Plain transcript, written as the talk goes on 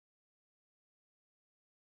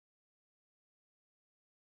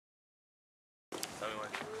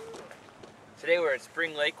Today we're at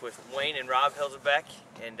Spring Lake with Wayne and Rob Hilzebeck,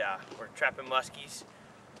 and we're trapping muskies,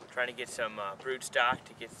 trying to get some brood stock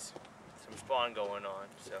to get some spawn going on.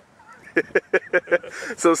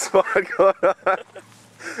 So spawn going on.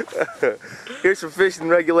 Here's some fishing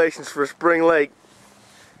regulations for Spring Lake.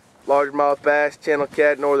 Largemouth bass, channel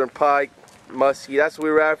cat, northern pike, muskie. That's what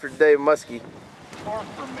we were after today, muskie. Far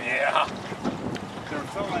from me. Yeah. They're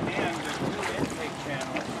filling in the new intake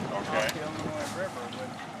channels off the Illinois River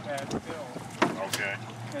with bad fill. Okay.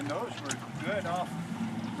 And those were good off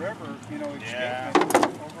river, you know, escapement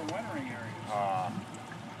overwintering areas.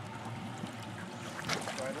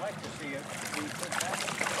 So I'd like to see it be put back.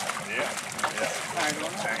 Yeah. I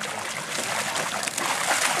don't know.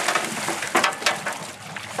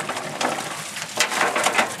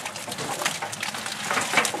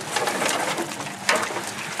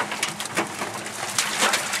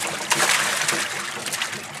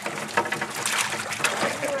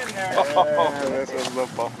 This is the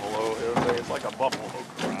buffalo. It's like a buffalo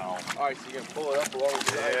corral. Alright, so you're going to pull it up along the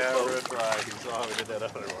side? Yeah, that's right. You saw how we did that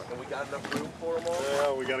other one. And we got enough room for them all?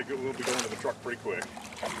 Yeah, we'll be going to the truck pretty quick.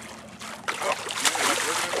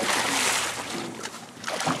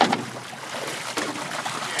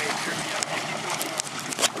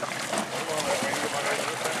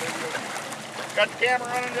 Got the camera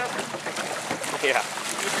running, Justin? Yeah.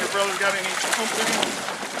 If your brother's got any something.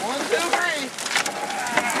 1, 2, 3.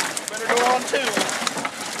 Better go on 2.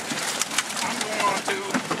 I'm going on 2.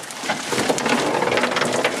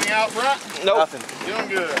 Anything out front? Nope. Nothing. Doing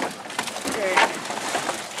good. Okay.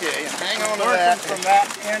 Okay, hang on to Working that. from that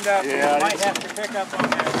end up, Yeah, we might have to pick up on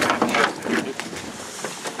that.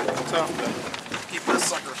 Tough to keep this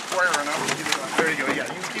sucker square enough to get it on. There you go. Yeah,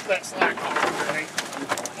 you can keep that slack off there, Nate.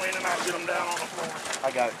 Wayne and I'll get them down on the floor. I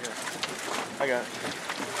got it here. I got it.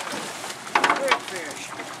 Big fish.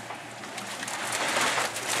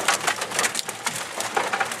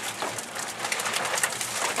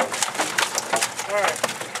 Alright.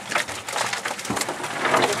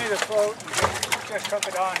 Give me the float and just hook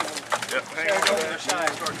it on. Yep, hang on to that.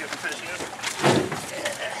 Start getting fish in.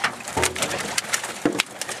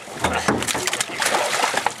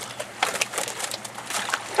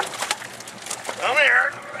 Come here.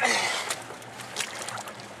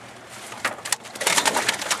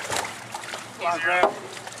 Come on, grab.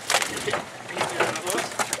 Easier than it looks.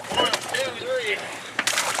 1, 2, 3.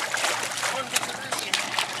 1, 2, 3.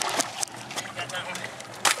 Got that one.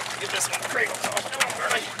 Get this one cradle tossed. Come on,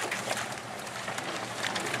 Charlie.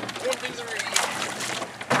 1, 2, 3.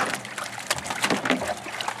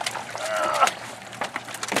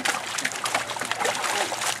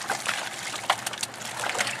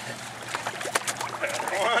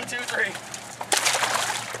 One, two, three.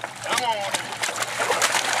 Come on.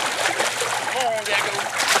 Come on, Jacko.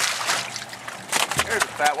 There's a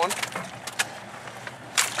fat one.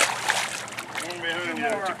 One behind you. 2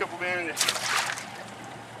 couple behind you.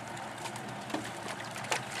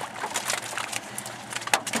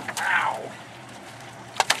 Ow.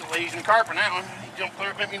 It's a Asian carp on that one. He jumped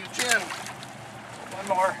clear up at me in the chin. One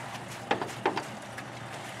more.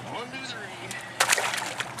 1, 2, 3.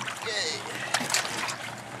 Yay.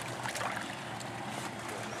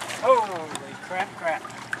 Holy crap.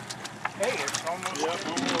 Hey, it's almost. Yep,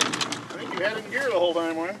 almost. I think you had it in gear the whole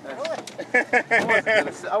time, Wayne. I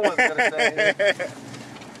wasn't going to say anything.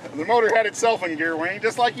 The motor had itself in gear, Wayne,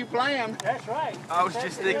 just like you planned. That's right. I was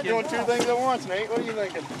just You're thinking. doing 2 things at once, Nate. What are you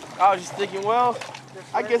thinking? I was just thinking, well,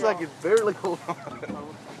 I guess I could barely hold on.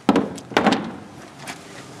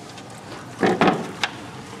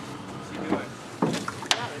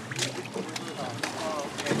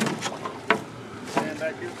 Stand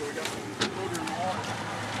back here so we got some motor in the water.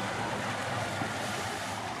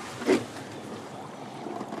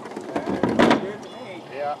 Good to me.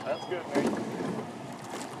 Yeah, that's good, Nate.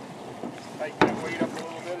 Tighten that weight up a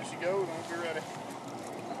little bit as you go, then we'll be ready.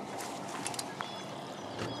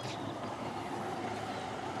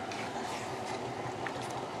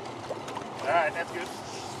 Alright, that's good.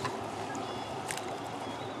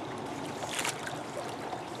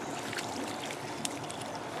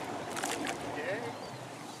 Okay.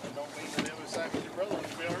 That don't mean that the other side with your brother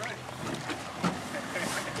will be alright.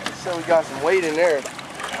 So we got some weight in there.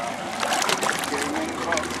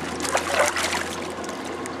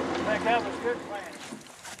 I think that was good plan.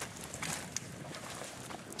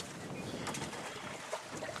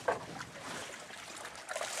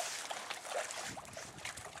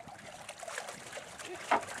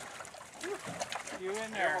 You in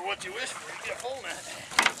there? Remember what you wish for, you get holding it.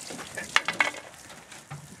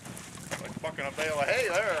 Like bucking a bale of hay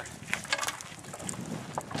there.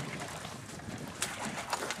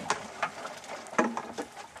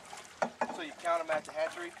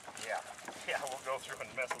 Hatchery? Yeah. Yeah, we'll go through and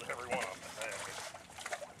mess with every one of them.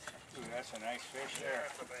 Ooh, that's a nice fish Yeah, there.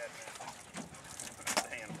 that's a bad man. That's a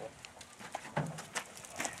handful.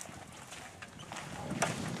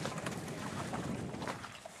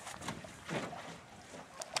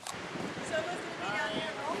 So those would be down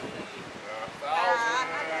here, Mo?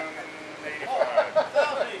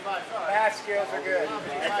 1,085. Bass skills are good.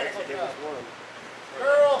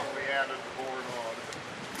 Girl! We added the board on.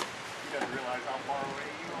 You doesn't realize how far away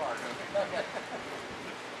you are, does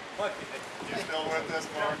he? You still with us,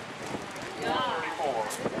 Mark? 34.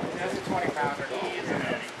 That's a 20-pounder. He is an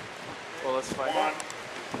Eddie. Well, let's find One. out.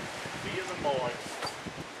 B is a boy.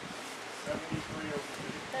 73 over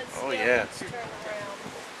That's Oh, still yeah. turn around.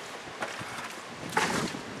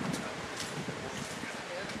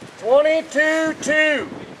 22-2.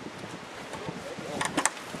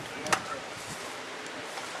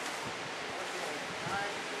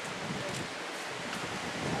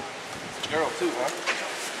 Girl too, huh?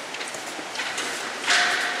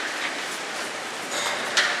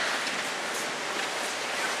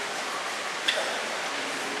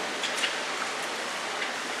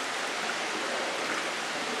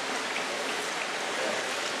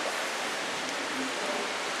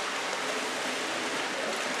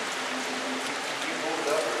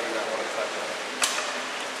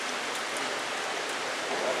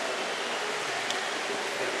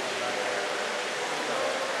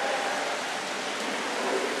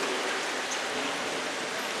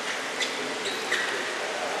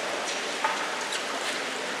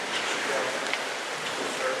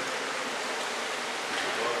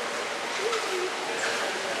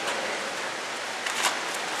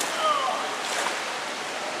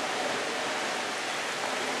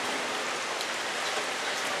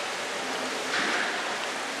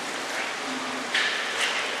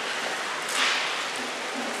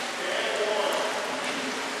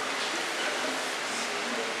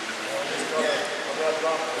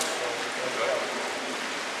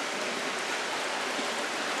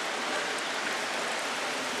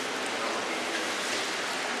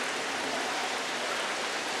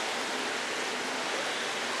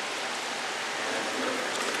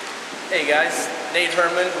 Hey guys, Nate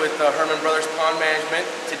Herman with Herman Brothers Pond Management.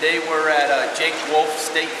 Today we're at Jake Wolf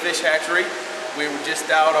Fish Hatchery. We were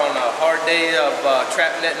just out on a hard day of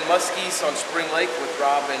trap netting muskies on Spring Lake with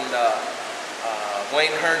Rob and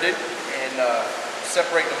Wayne Herndon, and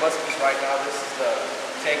separating the muskies right now. This is the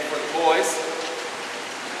tank for the boys.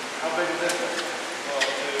 How big is this one?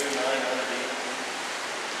 900 each.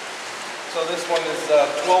 So this one is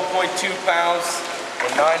 12.2 pounds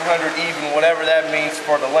and 900 even, whatever that means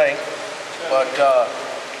for the length. But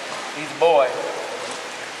he's a boy.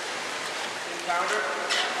 Pounder.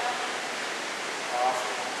 Awesome.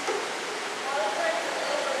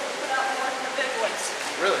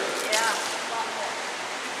 Really? Yeah, a lot more.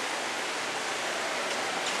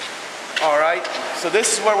 All right. So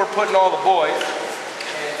this is where we're putting all the boys,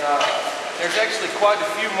 and there's actually quite a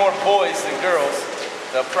few more boys than girls.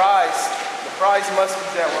 The prize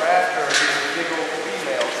muskies that we're after are these big old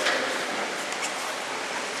females.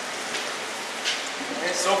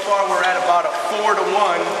 And so far we're at about a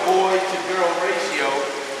 4-to-1 boy to girl ratio.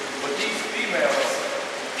 But these females,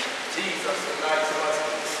 these are some nice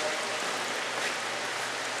muskies.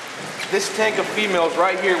 This tank of females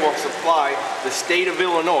right here will supply the state of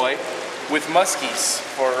Illinois with muskies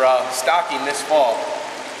for stocking this fall.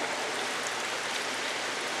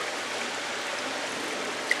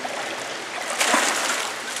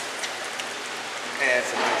 And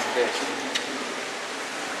it's a nice fish.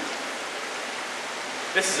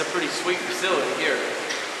 This is a pretty sweet facility here.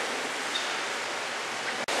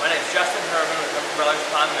 My name's Justin Herman with Herman Brothers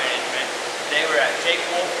Pond Management. Today we're at Jake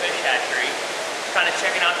Wolf Fish Hatchery, kind of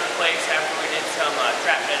checking out the place after we did some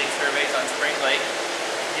trap netting surveys on Spring Lake.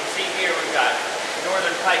 You can see here we've got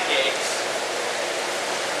northern pike eggs,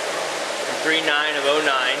 3.9 of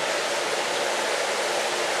 09.